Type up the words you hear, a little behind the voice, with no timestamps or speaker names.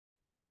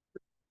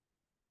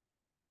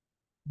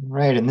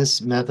Right, in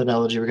this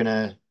methodology, we're going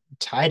to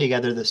tie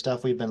together the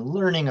stuff we've been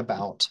learning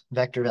about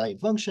vector valued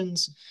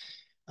functions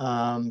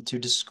to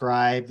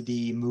describe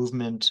the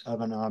movement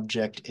of an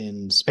object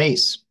in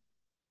space.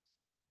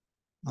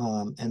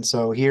 And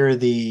so here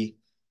the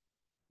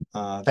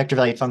vector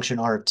valued function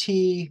r of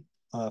t,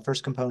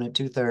 first component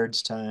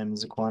 2/3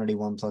 times the quantity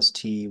 1 plus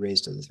t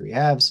raised to the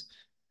 3/2.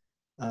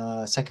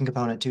 Second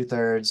component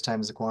 2/3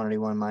 times the quantity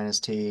 1 minus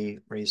t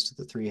raised to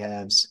the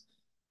 3/2.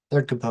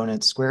 Third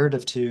component, square root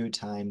of 2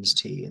 times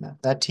t. And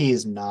that t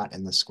is not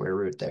in the square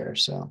root there.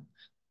 So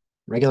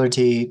regular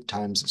t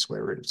times the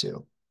square root of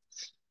 2.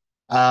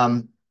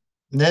 Um,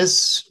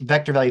 this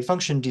vector valued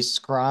function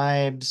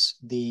describes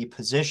the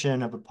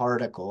position of a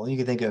particle. You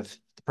can think of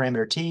the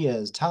parameter t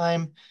as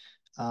time,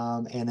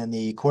 and then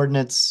the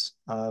coordinates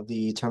of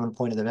the terminal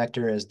point of the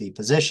vector as the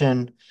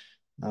position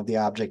of the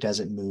object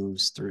as it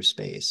moves through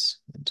space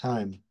and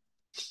time.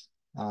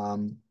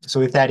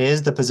 So if that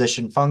is the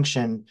position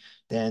function,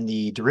 then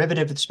the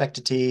derivative with respect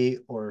to t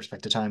or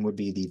respect to time would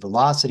be the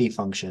velocity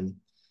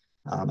function.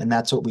 And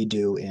that's what we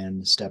do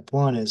in step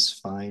 1 is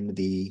find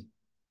the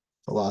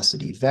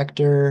velocity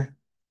vector.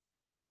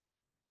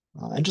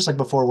 And just like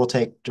before, we'll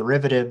take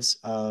derivatives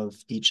of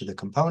each of the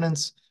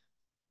components.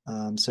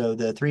 So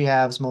the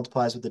 3/2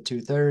 multiplies with the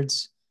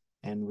 2/3,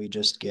 and we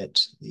just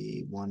get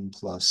the 1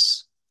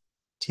 plus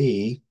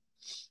t.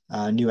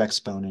 New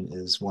exponent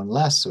is 1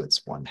 less, so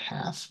it's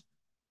 1/2.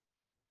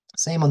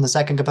 Same on the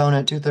second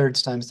component,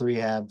 2/3 times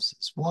 3/2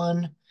 is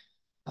 1.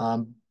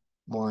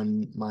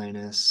 1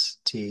 minus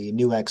t,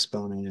 new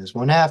exponent is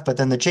 1/2, but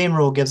then the chain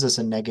rule gives us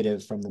a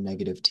negative from the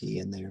negative t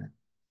in there.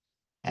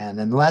 And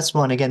then the last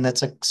one, again,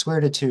 that's a square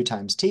root of 2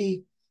 times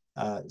t.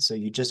 So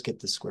you just get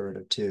the square root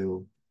of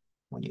 2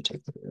 when you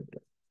take the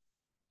derivative.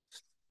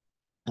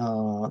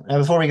 Now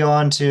before we go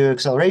on to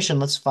acceleration,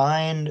 let's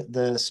find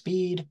the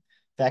speed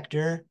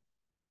vector,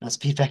 not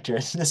speed vector,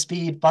 the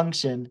speed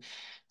function,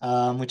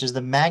 which is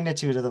the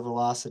magnitude of the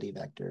velocity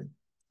vector.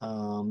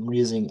 We're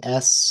using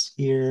s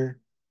here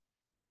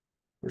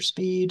for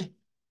speed,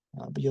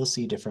 but you'll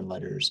see different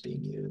letters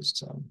being used.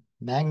 So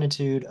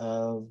magnitude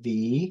of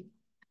v,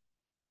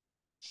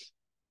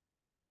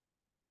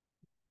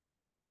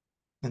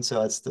 and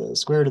so it's the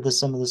square root of the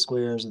sum of the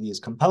squares of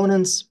these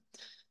components.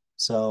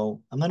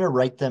 So I'm going to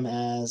write them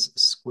as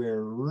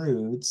square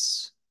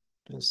roots,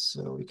 just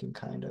so we can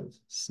kind of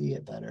see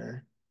it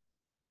better.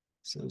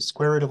 So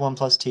square root of 1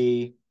 plus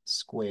t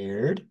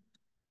squared,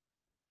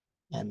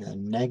 and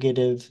then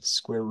negative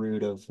square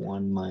root of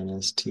 1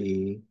 minus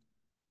t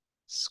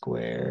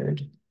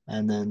squared,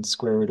 and then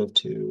square root of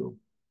 2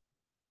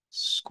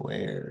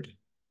 squared.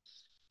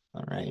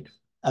 All right.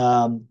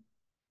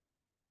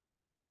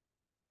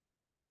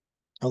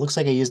 It looks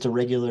like I used a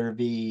regular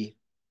v,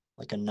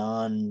 like a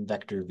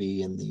non-vector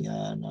v in the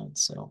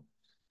notes. So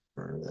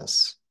for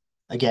this,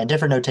 again,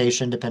 different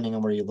notation depending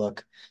on where you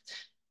look.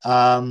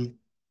 I'm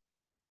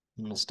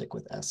gonna stick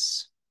with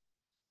s.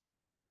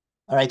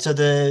 All right, so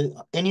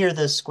in here,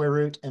 the square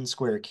root and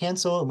square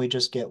cancel, and we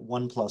just get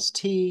 1 plus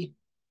t.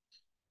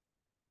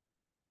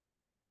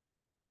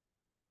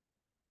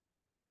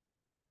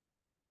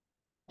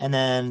 And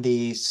then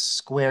the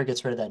square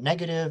gets rid of that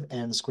negative,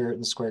 and square root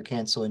and square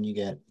cancel, and you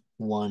get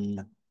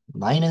 1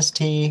 minus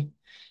t.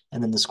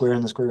 And then the square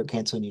and the square root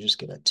cancel, and you just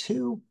get a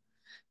 2.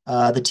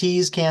 The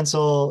t's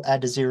cancel,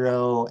 add to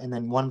 0, and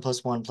then 1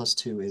 plus 1 plus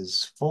 2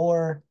 is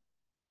 4.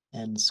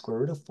 And square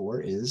root of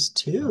 4 is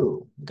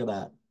 2. Look at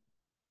that.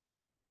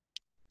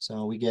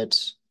 So we get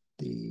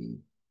the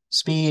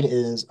speed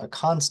is a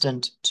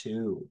constant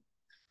 2.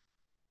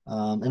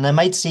 And that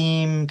might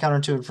seem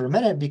counterintuitive for a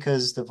minute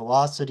because the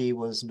velocity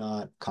was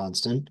not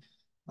constant.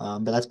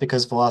 But that's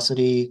because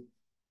velocity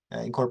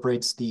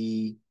incorporates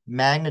the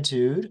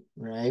magnitude,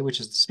 right, which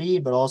is the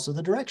speed, but also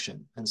the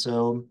direction. And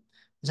so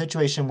a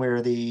situation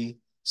where the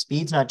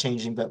speed's not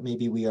changing, but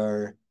maybe we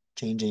are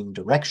changing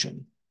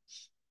direction.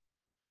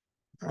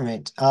 All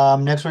right,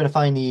 next we're gonna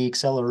find the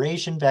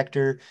acceleration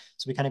vector.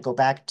 So we kind of go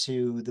back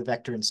to the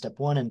vector in step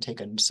 1 and take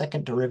a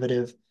second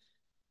derivative.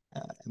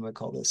 And we'll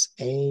call this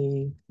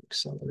A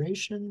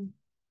acceleration.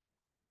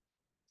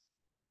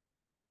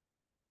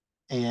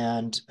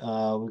 And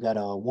we got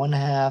a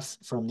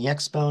 1/2 from the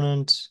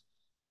exponent,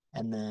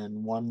 and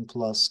then 1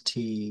 plus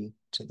t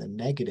to the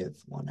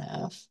negative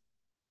 1/2.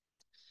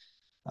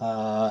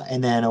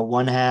 And then a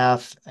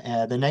 1/2,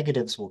 the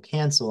negatives will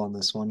cancel on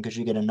this one because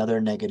you get another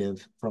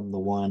negative from the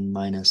 1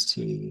 minus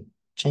t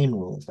chain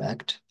rule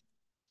effect.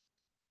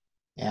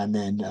 And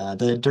then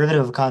the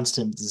derivative of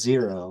constant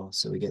 0,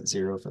 so we get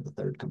 0 for the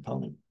third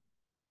component.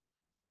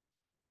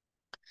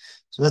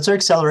 So that's our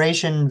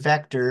acceleration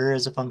vector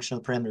as a function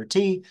of parameter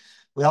t.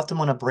 We often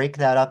want to break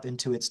that up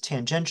into its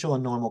tangential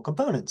and normal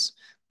components.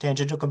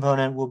 Tangential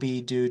component will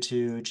be due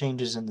to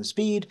changes in the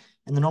speed,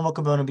 and the normal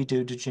component will be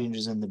due to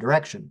changes in the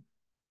direction.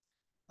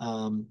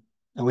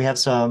 And we have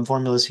some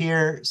formulas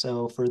here.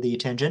 So for the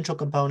tangential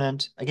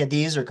component, again,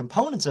 these are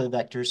components of a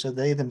vector, so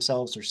they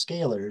themselves are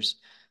scalars.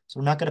 So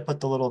we're not going to put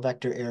the little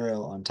vector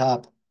arrow on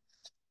top.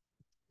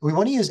 We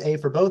want to use a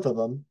for both of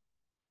them.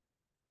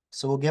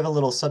 So we'll give a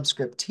little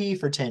subscript t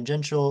for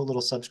tangential, a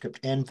little subscript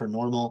n for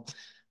normal,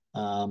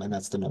 and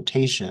that's the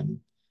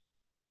notation.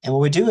 And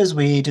what we do is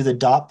we do the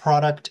dot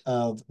product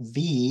of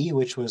v,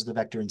 which was the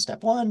vector in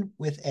step 1,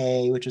 with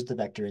a, which is the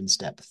vector in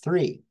step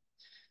 3.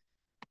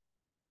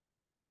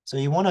 So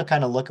you want to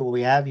kind of look at what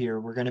we have here.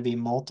 We're going to be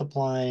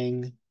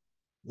multiplying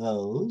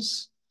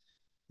those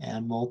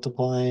and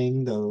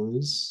multiplying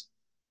those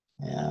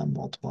and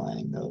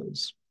multiplying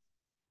those.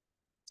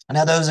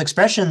 Now those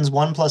expressions,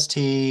 1 plus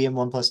t and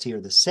 1 plus t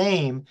are the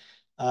same,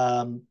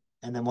 and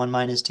then 1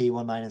 minus t,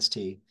 1 minus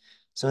t.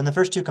 So in the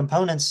first two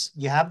components,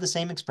 you have the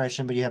same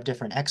expression, but you have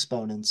different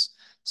exponents.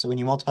 So when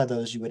you multiply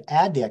those, you would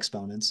add the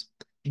exponents.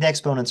 The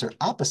exponents are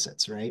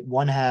opposites, right?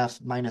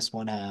 1/2 minus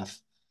 1/2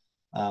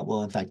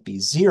 will in fact be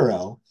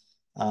 0.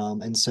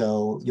 And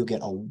so you'll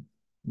get a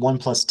 1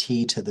 plus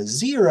t to the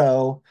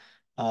 0,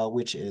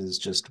 which is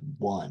just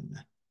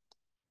 1.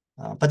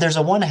 But there's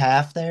a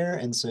 1/2 there,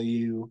 and so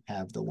you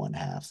have the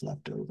 1/2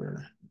 left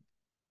over,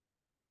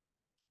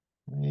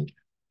 right?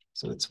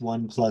 So it's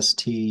 1 plus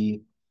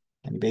t,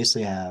 and you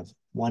basically have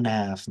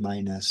 1/2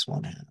 minus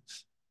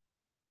 1/2.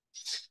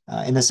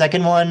 In the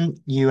second one,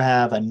 you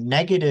have a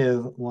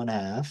negative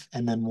 1/2,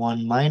 and then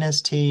 1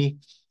 minus t,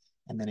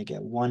 and then you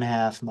get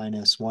 1/2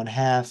 minus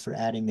 1/2 for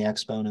adding the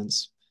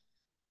exponents.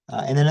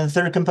 And then in the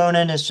third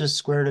component, it's just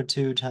square root of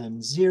 2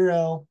 times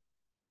 0.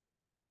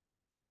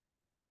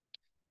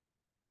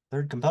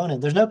 Third component,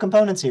 there's no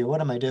components here.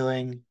 What am I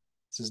doing?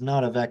 This is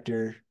not a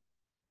vector.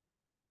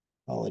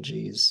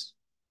 Apologies.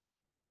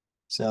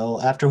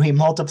 So after we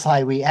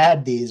multiply, we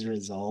add these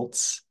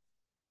results.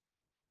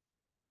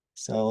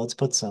 So let's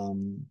put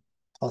some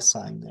plus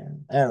sign there.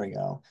 There we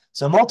go.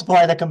 So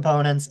multiply the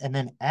components and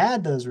then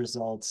add those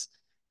results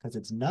because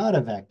it's not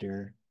a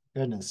vector.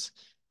 Goodness.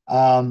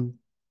 And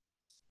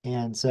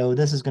so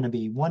this is going to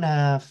be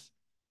 1/2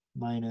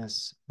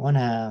 minus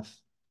 1/2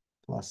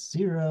 plus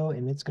 0,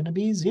 and it's going to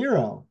be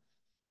 0.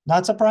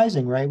 Not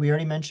surprising, right? We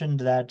already mentioned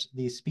that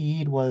the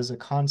speed was a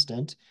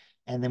constant,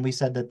 and then we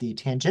said that the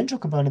tangential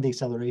component of the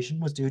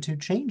acceleration was due to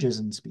changes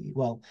in speed.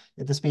 Well,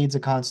 if the speed's a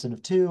constant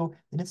of 2,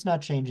 then it's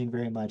not changing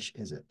very much,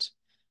 is it?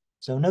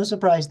 So no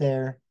surprise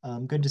there.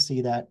 Good to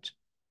see that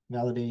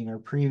validating our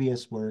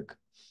previous work.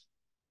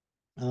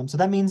 So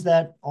that means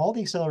that all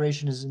the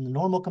acceleration is in the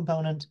normal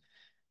component,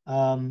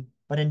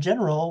 but in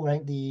general,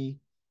 right, the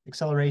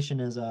acceleration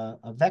is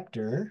a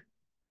vector,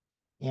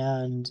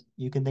 and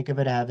you can think of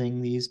it having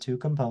these two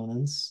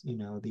components,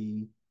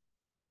 the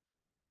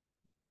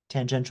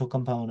tangential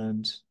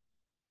component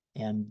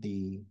and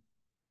the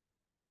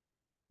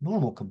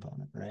normal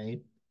component,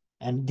 right?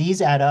 And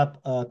these add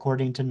up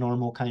according to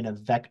normal kind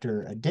of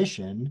vector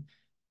addition.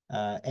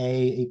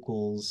 A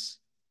equals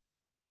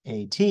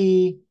AT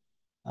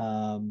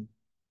in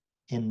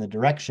the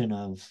direction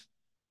of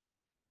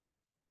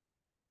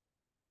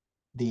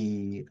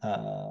the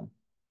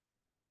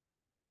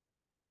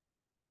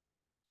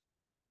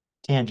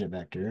tangent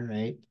vector,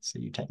 right? So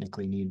you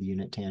technically need the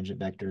unit tangent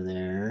vector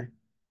there.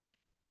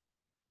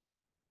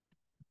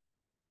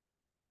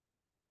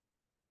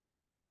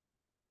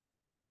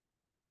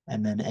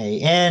 And then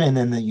AN, and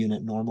then the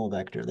unit normal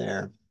vector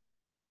there.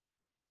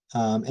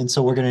 And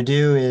so what we're going to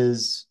do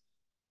is,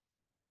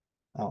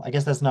 oh, I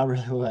guess that's not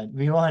really what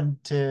we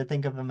want to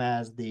think of them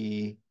as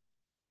in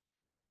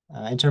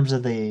terms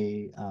of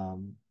the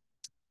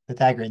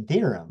Pythagorean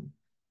theorem.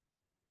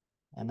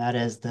 And that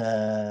is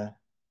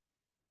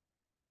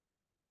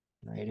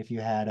right, if you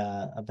had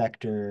a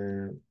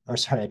vector, or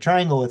sorry, a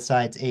triangle with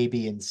sides A,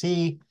 B, and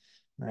C,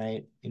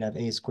 right, you'd have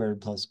A squared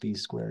plus B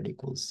squared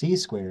equals C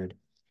squared.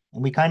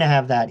 And we kind of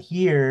have that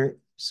here,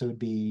 so it'd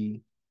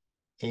be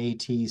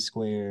AT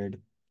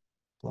squared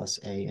plus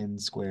AN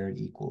squared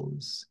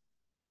equals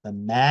the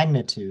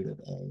magnitude of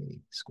A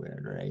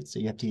squared, right? So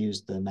you have to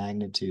use the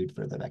magnitude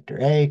for the vector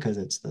A because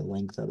it's the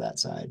length of that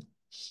side.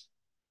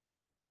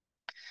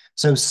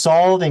 So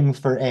solving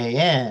for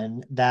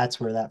AN, that's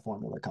where that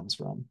formula comes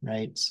from,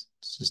 right? It's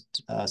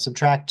just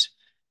subtract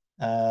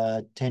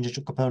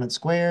tangential component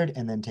squared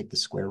and then take the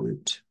square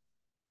root.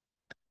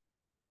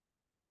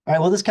 All right,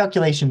 well, this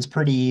calculation is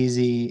pretty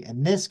easy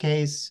in this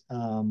case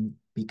um,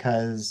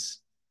 because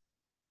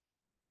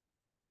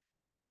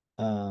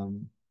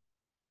the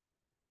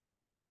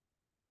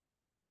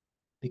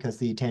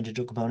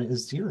tangential component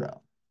is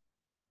 0.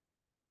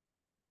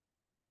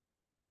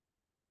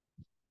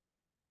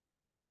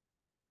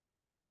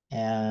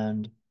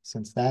 And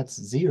since that's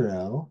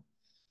 0,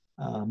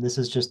 this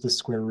is just the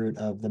square root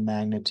of the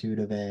magnitude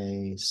of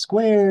A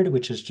squared,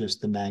 which is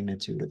just the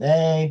magnitude of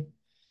A,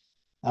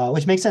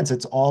 which makes sense.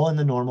 It's all in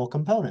the normal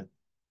component.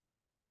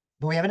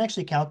 But we haven't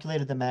actually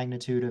calculated the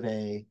magnitude of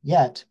A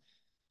yet,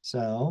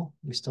 so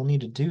we still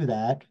need to do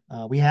that.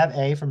 We have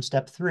A from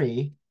step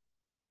 3,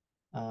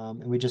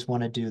 and we just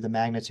want to do the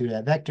magnitude of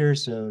that vector,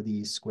 so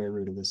the square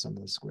root of the sum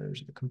of the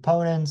squares of the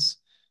components.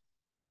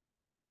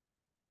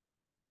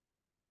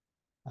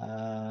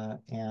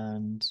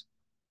 And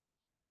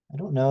I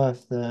don't know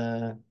if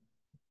the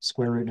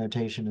square root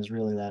notation is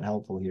really that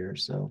helpful here,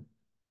 so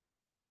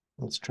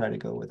let's try to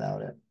go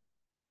without it.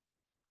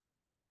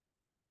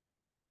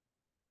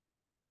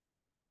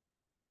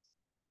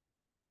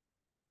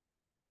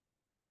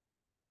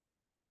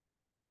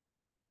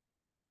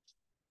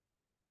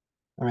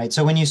 All right,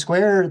 so when you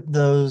square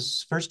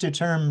those first two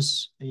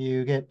terms,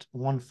 you get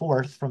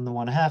 1/4 from the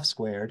 1/2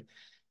 squared.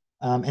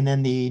 And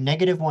then the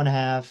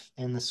 -1/2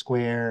 and the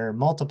square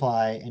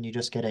multiply, and you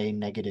just get a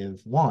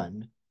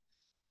 -1.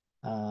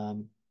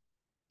 Um,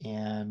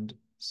 and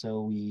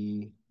so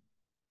we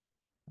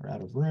are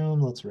out of room.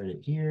 Let's write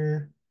it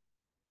here.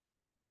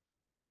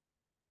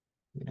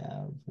 We'd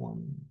have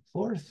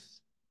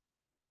 1/4,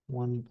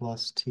 1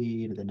 plus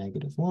t to the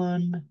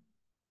 -1,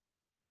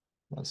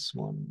 plus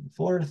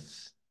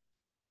 1/4,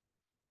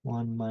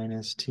 1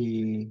 minus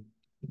t,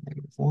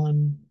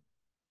 -1.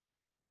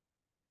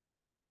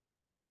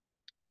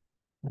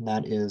 And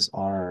that is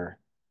our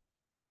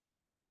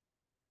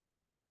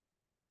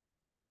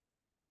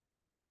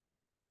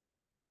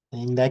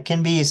thing that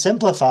can be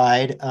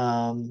simplified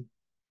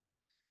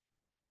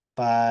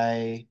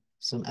by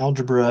some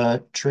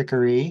algebra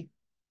trickery.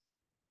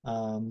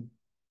 Um,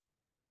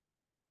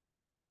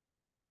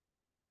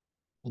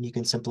 and you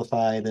can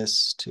simplify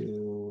this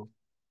to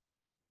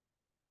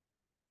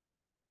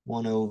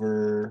 1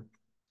 over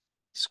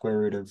square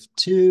root of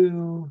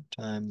 2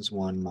 times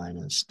 1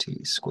 minus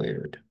t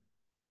squared.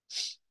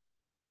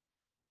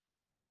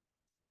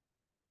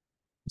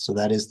 So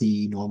that is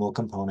the normal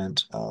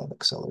component of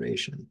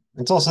acceleration.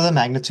 It's also the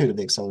magnitude of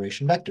the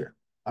acceleration vector.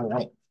 All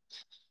right.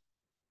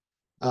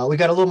 We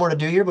got a little more to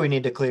do here, but we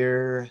need to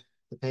clear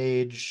the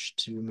page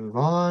to move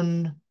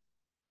on.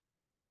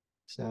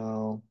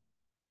 So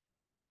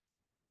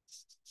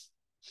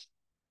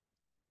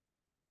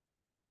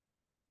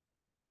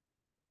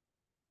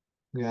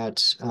we got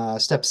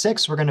step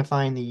 6, we're going to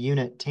find the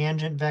unit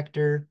tangent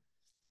vector.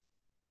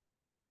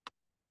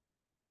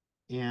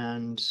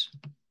 And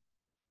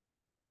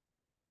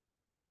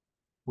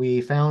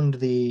we found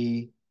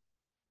the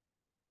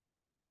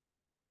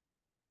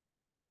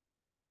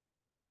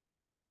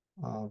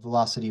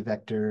velocity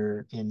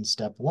vector in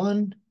step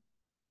 1.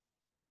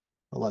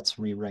 But let's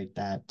rewrite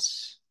that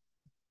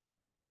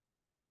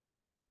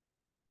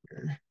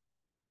here.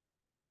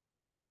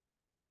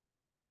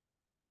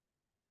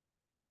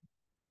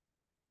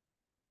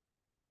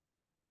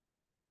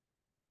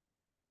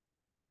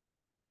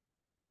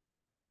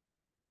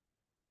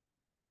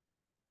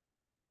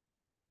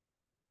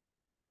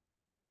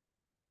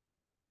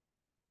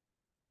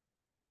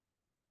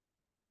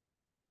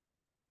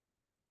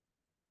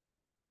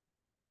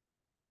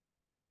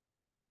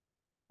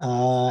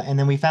 And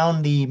then we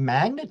found the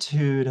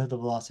magnitude of the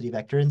velocity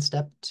vector in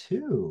step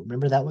 2.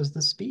 Remember, that was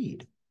the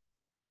speed.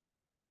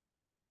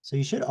 So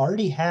you should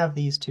already have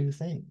these two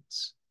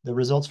things, the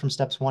results from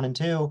steps 1 and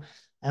 2.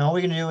 And all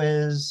we're going to do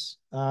is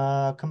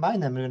combine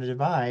them. We're going to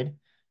divide.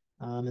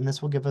 And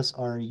this will give us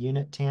our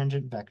unit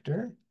tangent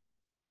vector.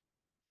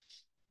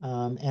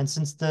 And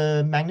since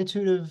the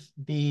magnitude of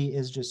b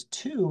is just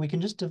 2, we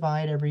can just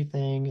divide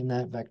everything in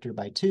that vector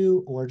by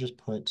 2, or just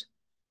put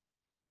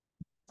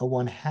a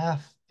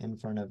 1/2 in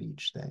front of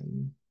each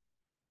thing.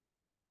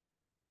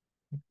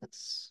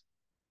 That's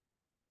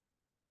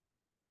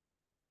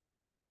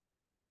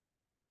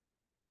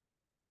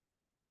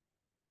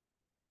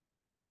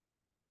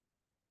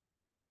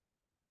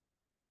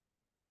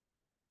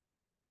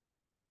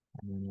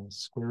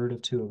square root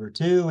of 2 over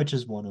 2, which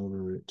is 1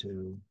 over root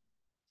 2.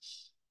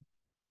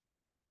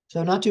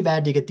 So not too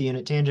bad to get the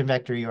unit tangent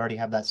vector. You already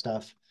have that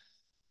stuff.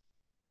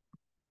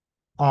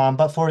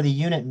 But for the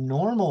unit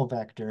normal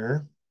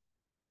vector,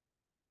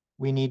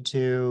 we need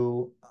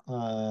to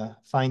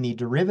find the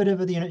derivative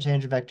of the unit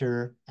tangent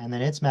vector and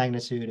then its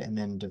magnitude and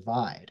then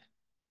divide.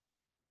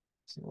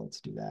 So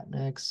let's do that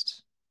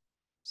next.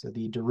 So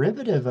the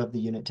derivative of the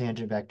unit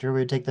tangent vector, we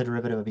would take the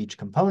derivative of each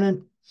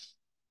component.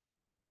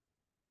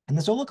 And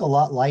this will look a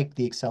lot like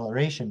the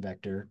acceleration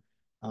vector,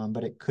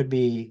 but it could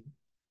be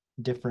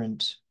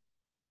different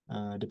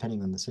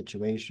depending on the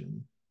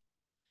situation.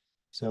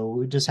 So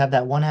we just have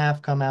that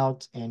 1/2 come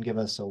out and give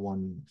us a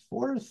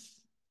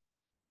 1/4.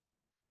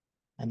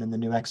 And then the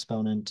new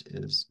exponent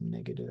is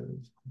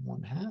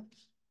 -1/2.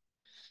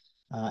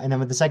 And then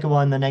with the second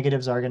one, the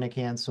negatives are going to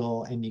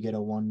cancel, and you get a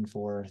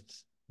 1/4,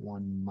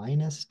 1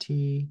 minus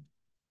t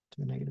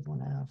to the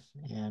 -1/2,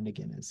 and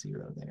again, a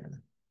 0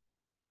 there.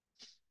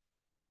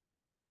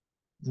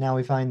 Now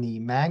we find the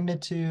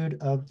magnitude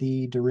of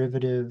the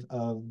derivative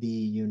of the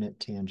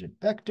unit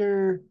tangent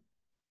vector.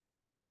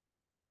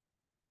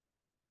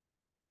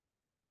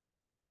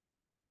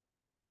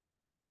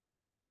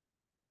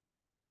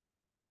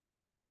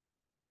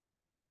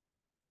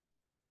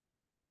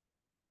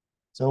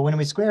 So when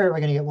we square it, we're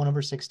going to get 1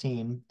 over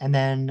 16. And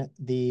then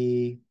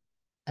the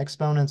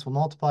exponents will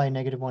multiply.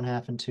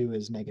 -1/2 and 2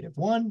 is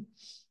 -1.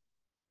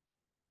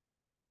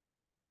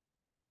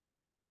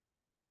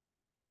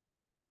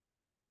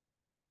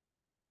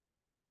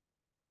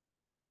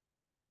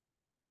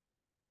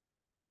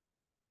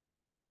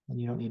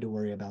 And you don't need to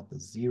worry about the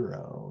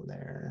 0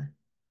 there.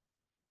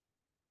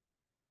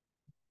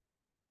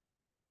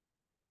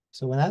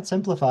 So when that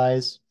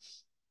simplifies,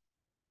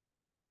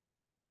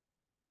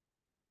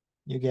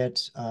 you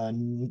get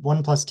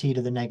 1 plus t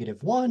to the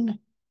 -1.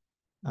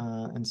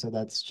 And so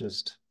that's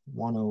just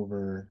 1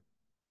 over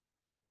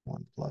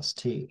 1 plus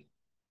t.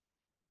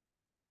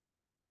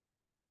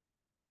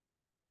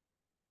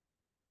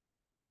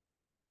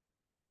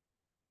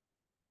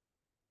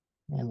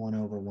 and 1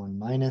 over 1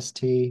 minus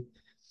t.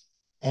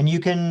 And you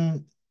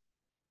can,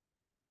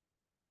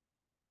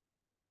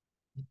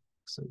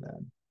 so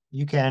bad.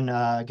 You can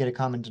get a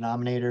common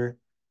denominator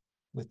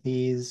with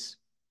these.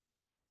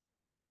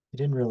 I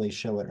didn't really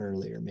show it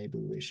earlier. Maybe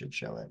we should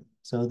show it.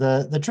 So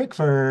the trick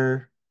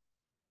for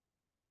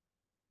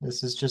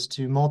this is just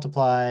to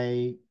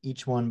multiply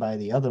each one by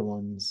the other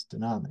one's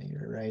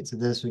denominator, right? So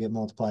this would get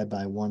multiplied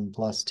by 1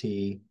 plus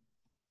t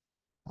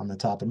on the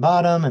top and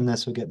bottom, and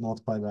this would get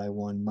multiplied by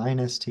 1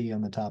 minus t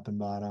on the top and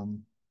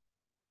bottom.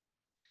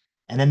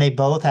 And then they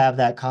both have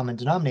that common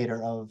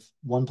denominator of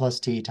 1 plus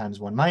t times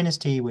 1 minus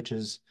t, which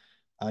is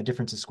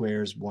difference of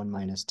squares, 1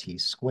 minus t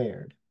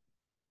squared.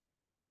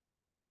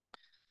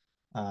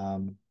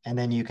 And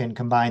then you can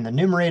combine the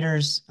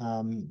numerators,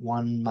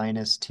 1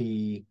 minus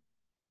t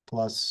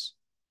plus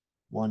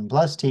 1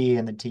 plus t,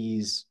 and the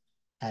t's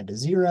add to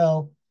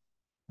 0.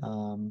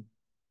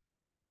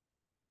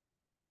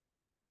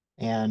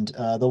 And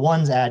the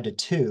ones add to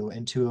 2,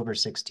 and 2 over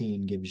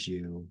 16 gives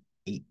you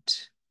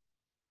 8.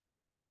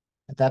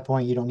 At that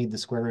point, you don't need the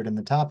square root in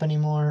the top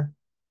anymore.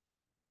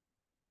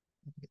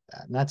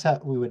 And that's how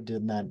we would do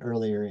that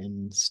earlier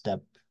in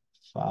step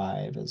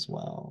 5 as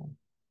well.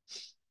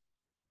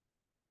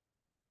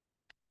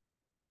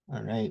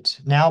 All right,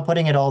 now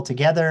putting it all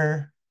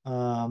together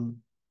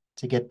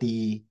to get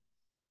the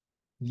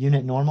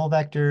unit normal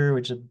vector,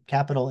 which is a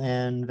capital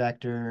N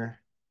vector,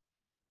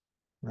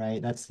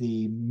 right? That's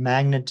the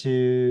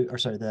magnitude, or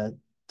sorry, the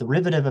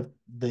derivative of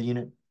the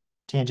unit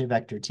tangent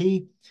vector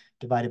t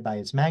divided by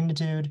its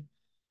magnitude.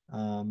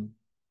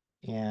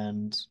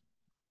 And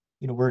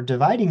we're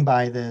dividing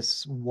by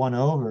this 1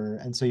 over,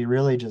 and so you're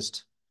really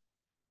just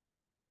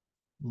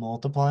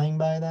multiplying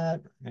by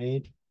that,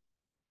 right?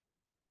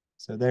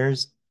 So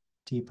there's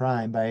t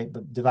prime, right?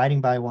 But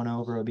dividing by 1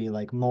 over would be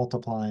like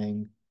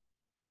multiplying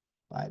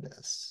by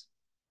this.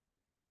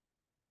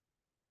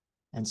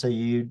 And so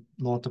you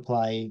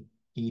multiply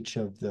each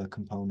of the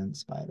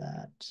components by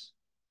that.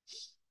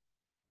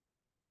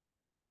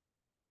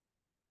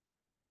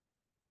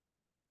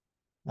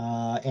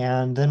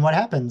 And then what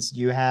happens?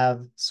 You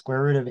have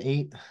square root of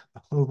 8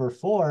 over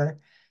 4,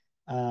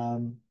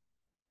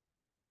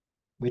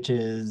 which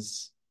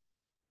is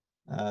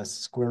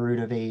square root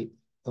of 8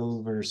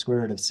 over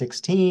square root of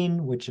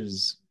 16, which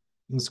is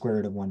the square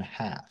root of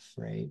 1/2,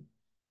 right?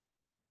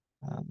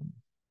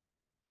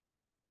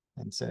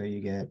 And so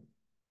you get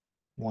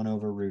 1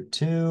 over root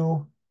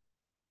 2.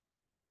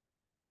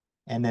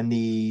 And then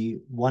the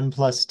 1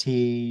 plus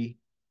t,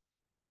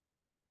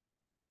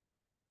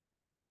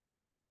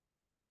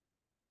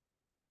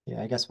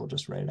 yeah, I guess we'll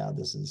just write it out.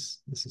 This is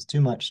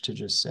too much to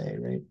just say,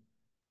 right?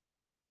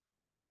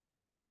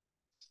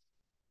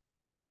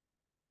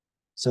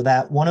 So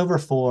that 1 over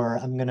 4,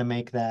 I'm going to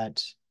make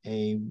that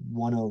a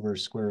 1 over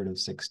square root of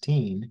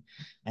 16.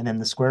 And then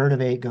the square root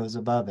of 8 goes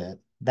above it.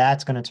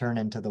 That's going to turn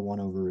into the 1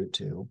 over root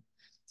 2.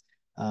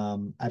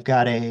 I've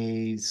got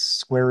a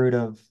square root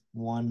of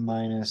 1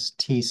 minus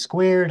t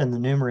squared in the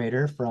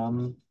numerator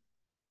from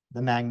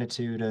the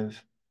magnitude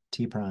of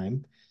t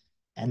prime.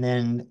 And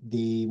then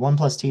the 1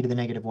 plus t to the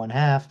negative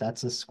 1/2,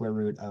 that's a square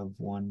root of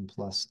 1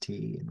 plus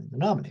t in the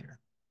denominator.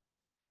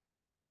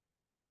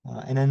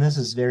 And then this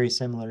is very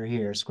similar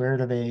here. Square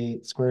root of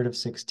 8, square root of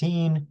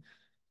 16,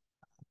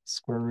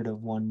 square root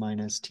of 1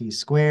 minus t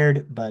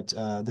squared, but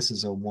this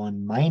is a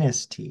 1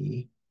 minus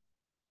t,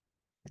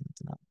 and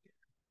it's not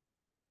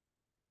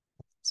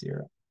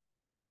 0.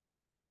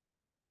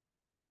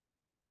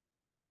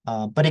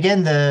 But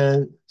again,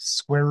 the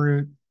square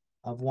root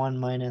of 1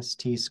 minus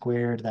t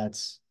squared,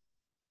 that's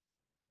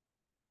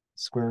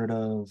square root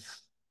of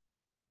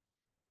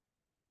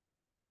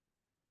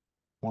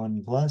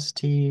 1 plus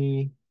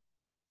t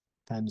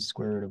times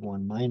square root of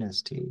 1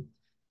 minus t.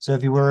 So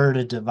if you were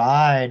to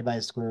divide by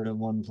square root of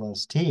 1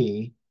 plus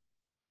t,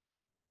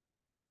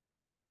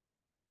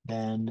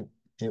 then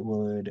it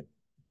would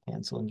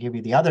cancel and give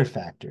you the other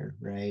factor,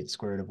 right?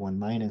 Square root of 1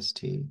 minus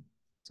t.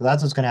 So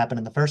that's what's going to happen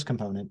in the first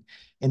component.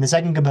 In the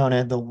second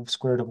component, the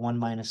square root of 1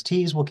 minus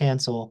t's will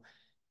cancel,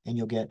 and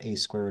you'll get a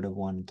square root of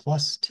 1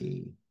 plus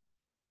t.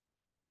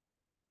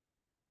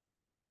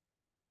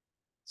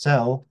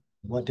 So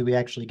what do we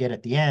actually get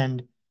at the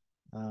end?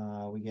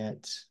 We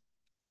get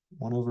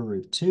 1 over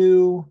root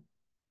 2,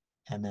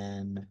 and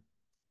then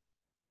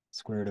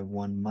square root of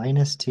 1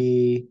 minus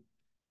t,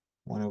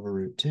 1 over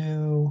root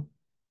 2,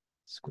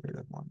 square root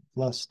of 1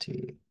 plus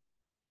t.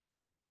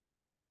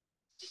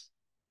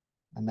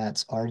 And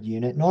that's our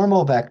unit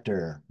normal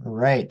vector. All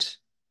right.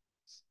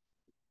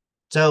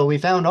 So we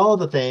found all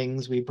the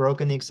things. We've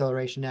broken the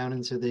acceleration down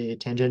into the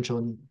tangential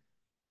and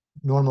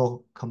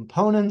normal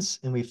components,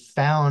 and we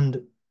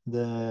found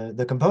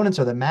the components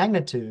are the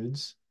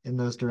magnitudes in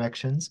those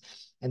directions.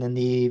 And then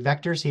the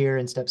vectors here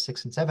in step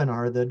 6 and 7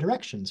 are the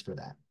directions for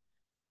that,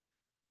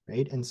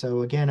 right? And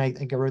so again, I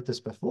think I wrote this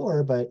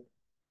before, but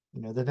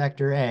the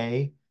vector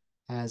A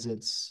has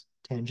its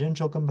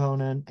tangential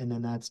component, and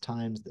then that's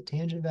times the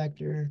tangent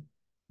vector,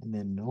 and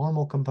then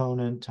normal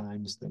component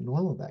times the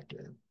normal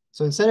vector.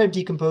 So instead of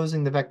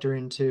decomposing the vector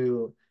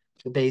into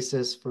the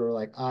basis for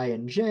like I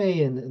and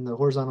J in the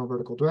horizontal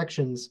vertical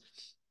directions,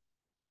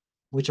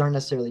 which aren't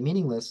necessarily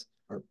meaningless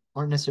or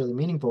aren't necessarily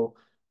meaningful,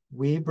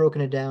 we've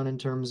broken it down in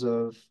terms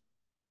of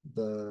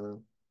the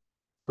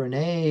for an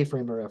A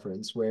frame of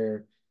reference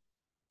where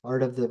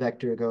part of the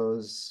vector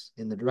goes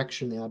in the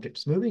direction the object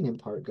is moving and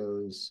part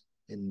goes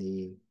in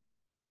the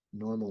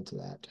normal to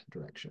that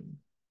direction.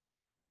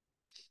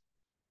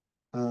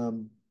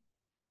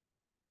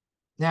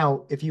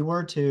 Now, if you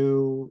were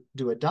to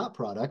do a dot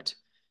product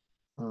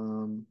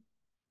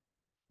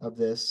of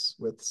this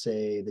with,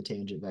 say, the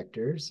tangent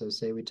vector, so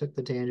say we took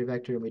the tangent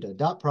vector and we did a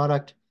dot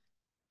product,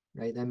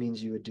 right? That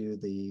means you would do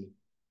the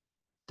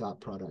dot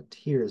product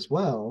here as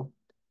well.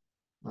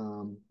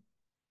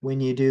 When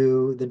you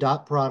do the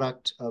dot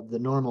product of the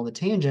normal and the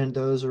tangent,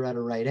 those are at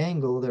a right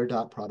angle, their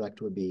dot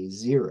product would be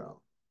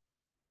 0.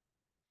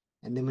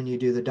 And then when you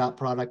do the dot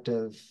product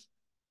of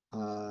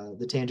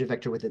the tangent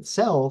vector with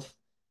itself,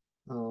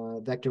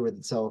 vector with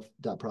itself,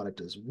 dot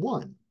product is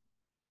 1.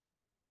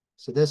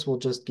 So this will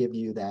just give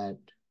you that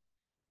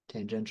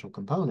tangential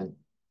component.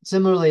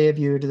 Similarly, if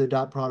you do the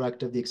dot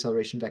product of the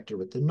acceleration vector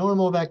with the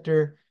normal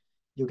vector,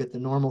 you'll get the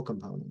normal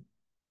component.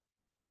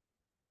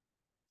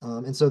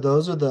 And so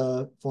those are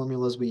the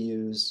formulas we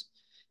use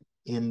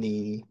in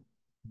the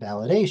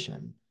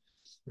validation,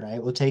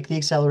 right? We'll take the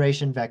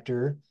acceleration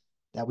vector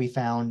that we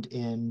found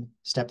in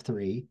step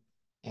 3,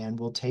 and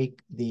we'll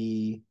take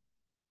the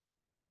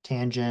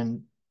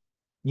tangent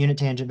unit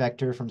tangent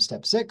vector from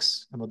step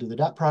 6, and we'll do the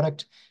dot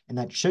product, and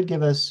that should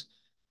give us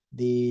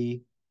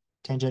the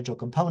tangential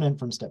component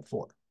from step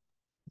 4.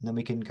 And then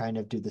we can kind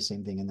of do the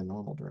same thing in the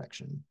normal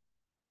direction.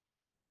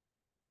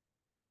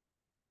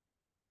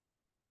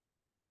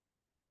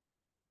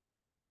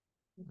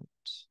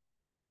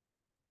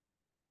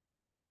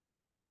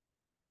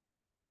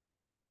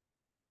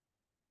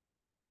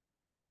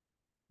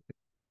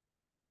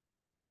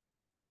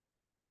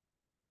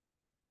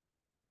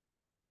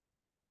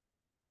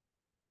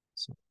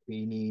 So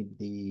we need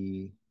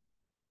the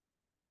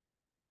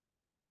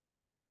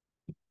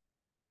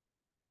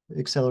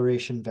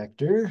acceleration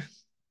vector.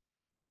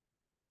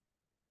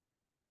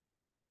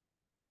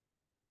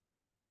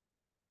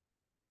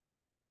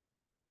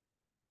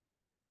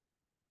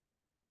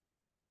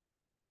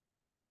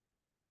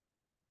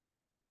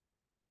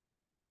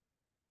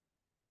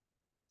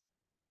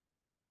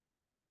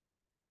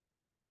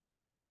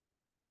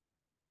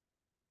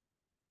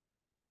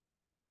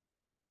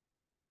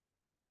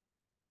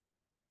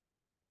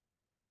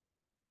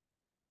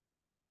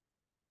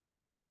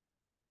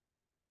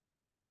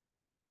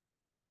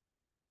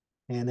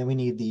 And then we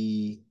need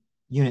the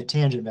unit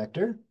tangent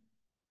vector.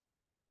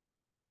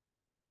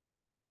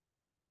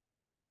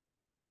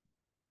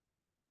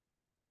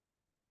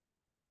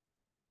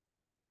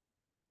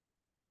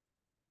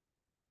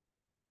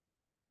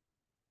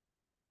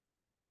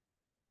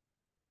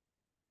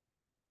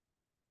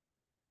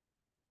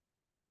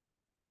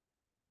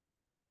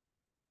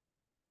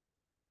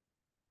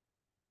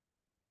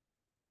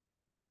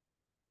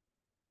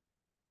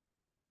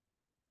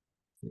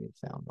 We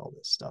found all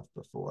this stuff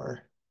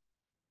before.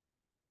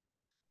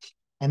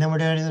 And then we're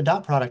going to do the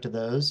dot product of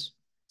those.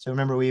 So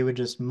remember, we would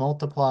just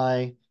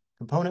multiply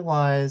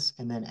component-wise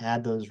and then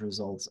add those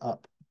results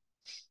up.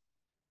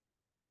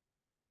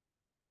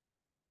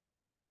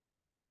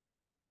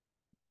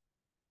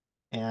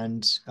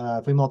 And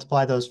if we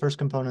multiply those first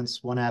components,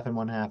 1/2 and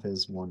 1/2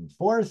 is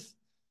 1/4.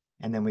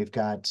 And then we've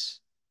got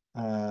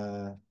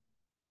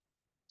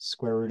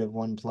square root of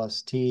 1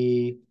 plus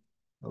t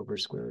over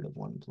square root of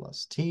 1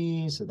 plus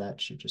t. So that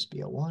should just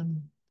be a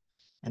 1.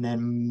 And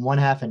then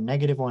 1/2 and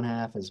negative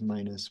 1/2 is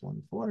minus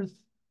 1/4.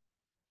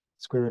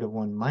 Square root of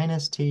 1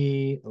 minus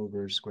t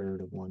over square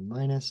root of 1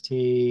 minus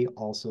t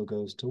also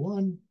goes to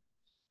 1.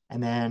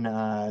 And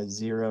then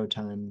 0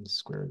 times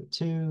square root of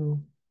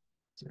 2,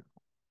 0.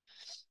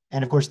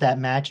 And of course, that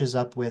matches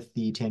up with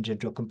the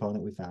tangential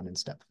component we found in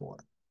step 4.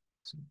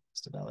 So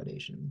it's the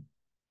validation.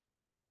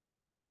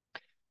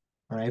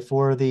 All right,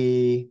 for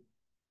the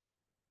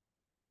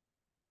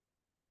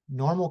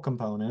normal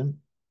component,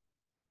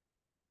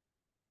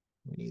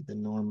 we need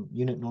the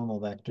unit normal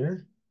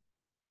vector.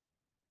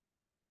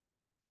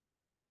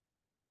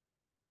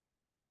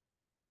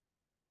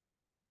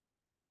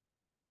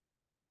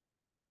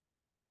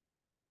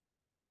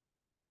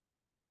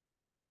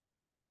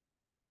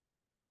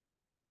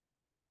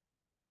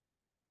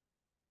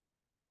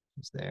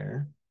 It's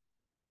there.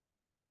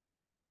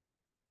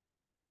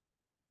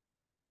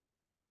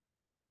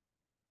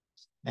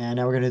 And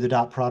now we're going to do the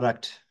dot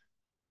product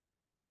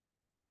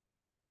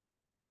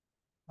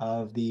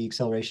of the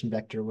acceleration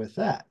vector with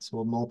that. So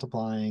we're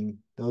multiplying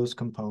those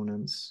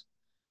components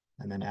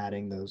and then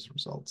adding those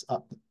results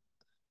up.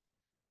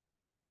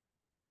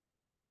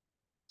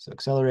 So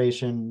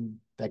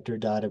acceleration vector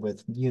dotted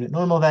with unit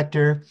normal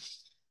vector.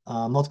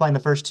 Multiplying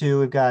the first two,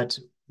 we've got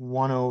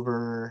 1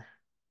 over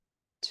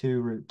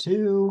 2 root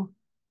 2,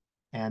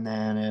 and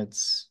then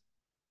it's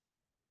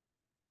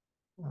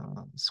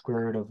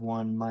square root of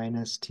 1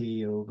 minus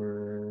t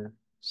over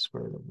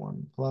square root of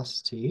 1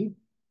 plus t.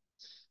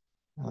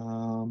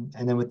 And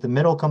then with the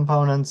middle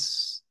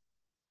components,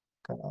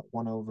 got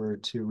 1 over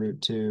 2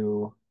 root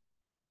 2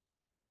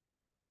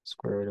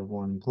 square root of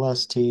 1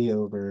 plus t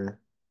over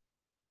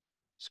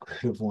square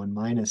root of 1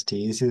 minus t.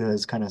 You see that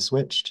it's kind of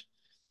switched.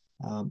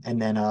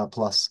 And then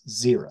plus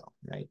 0,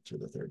 right, for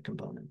the third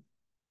component.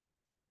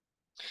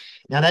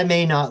 Now that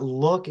may not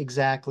look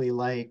exactly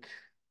like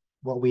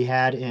what we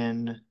had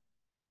in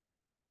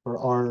for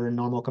our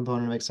normal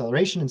component of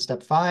acceleration in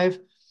step 5.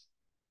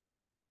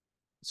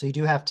 So you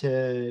do have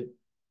to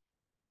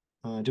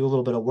do a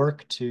little bit of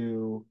work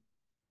to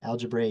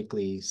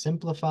algebraically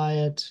simplify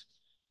it.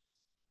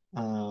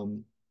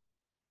 Um,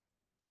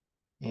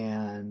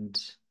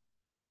 and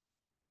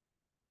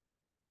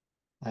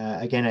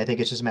again, I think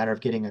it's just a matter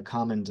of getting a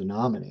common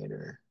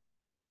denominator.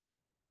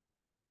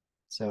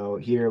 So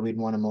here we'd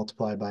want to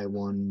multiply by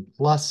 1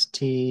 plus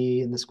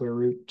t in the square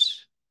root.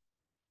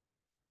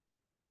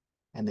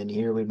 And then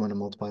here we'd want to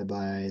multiply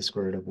by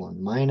square root of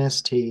 1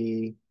 minus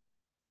t.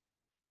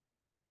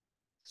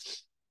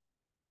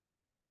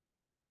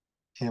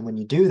 And when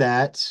you do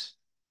that,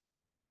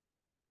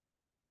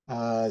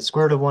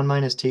 square root of 1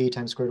 minus t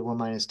times square root of 1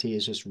 minus t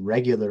is just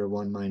regular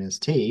 1 minus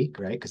t,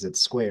 right? Because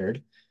it's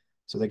squared.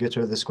 So that gets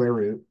rid of the square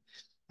root.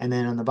 And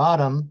then on the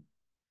bottom,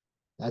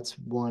 that's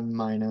 1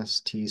 minus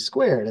t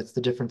squared. That's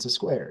the difference of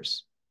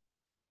squares.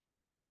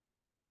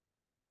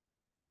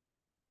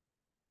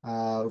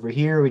 Over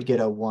here, we'd get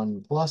a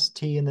 1 plus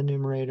t in the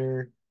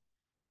numerator.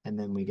 And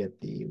then we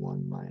get the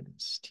 1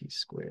 minus t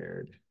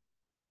squared.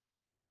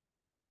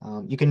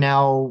 You can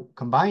now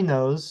combine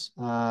those.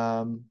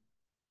 And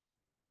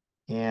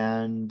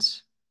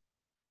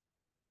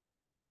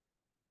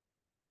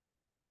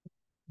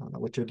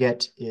what you'll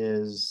get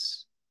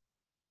is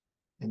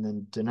in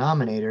the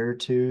denominator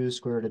 2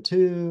 square root of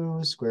 2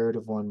 square root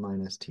of 1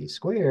 minus t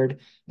squared.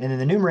 And in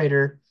the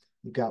numerator,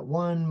 you've got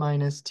 1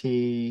 minus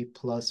t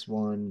plus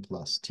 1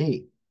 plus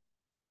t.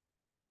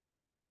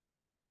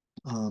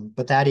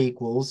 But that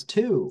equals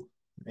 2,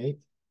 right?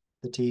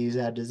 The t's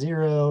add to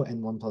 0,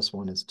 and 1 plus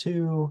 1 is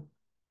 2.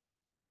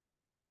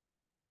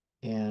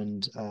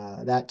 And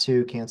that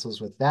 2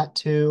 cancels with that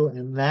 2.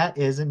 And that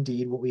is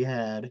indeed what we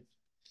had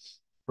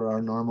for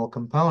our normal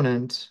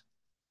component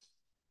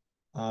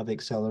of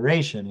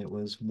acceleration. It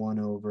was 1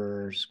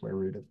 over square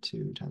root of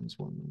 2 times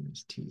 1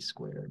 minus t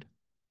squared.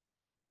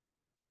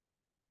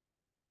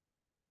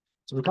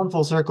 So we've come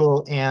full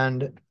circle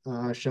and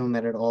shown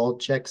that it all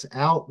checks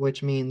out,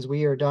 which means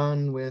we are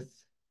done with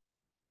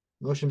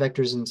motion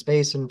vectors in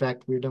space. In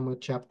fact, we're done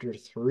with chapter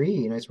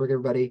 3. Nice work,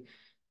 everybody.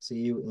 See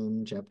you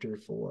in chapter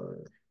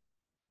 4.